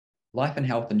Life and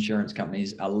health insurance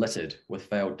companies are littered with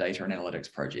failed data and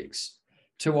analytics projects.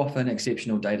 Too often,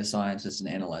 exceptional data scientists and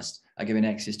analysts are given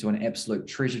access to an absolute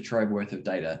treasure trove worth of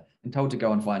data and told to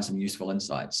go and find some useful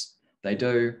insights. They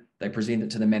do, they present it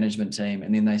to the management team,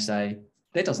 and then they say,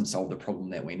 that doesn't solve the problem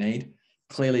that we need.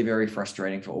 Clearly very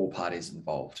frustrating for all parties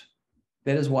involved.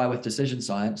 That is why with decision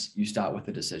science, you start with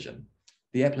the decision.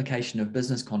 The application of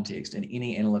business context in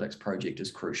any analytics project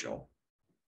is crucial.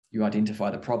 You identify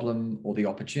the problem or the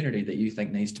opportunity that you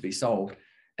think needs to be solved,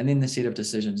 and then the set of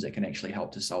decisions that can actually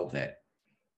help to solve that.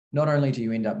 Not only do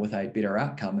you end up with a better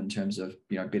outcome in terms of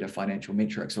better financial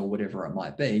metrics or whatever it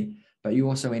might be, but you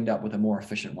also end up with a more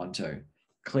efficient one too.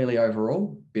 Clearly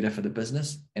overall, better for the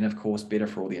business and of course, better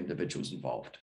for all the individuals involved.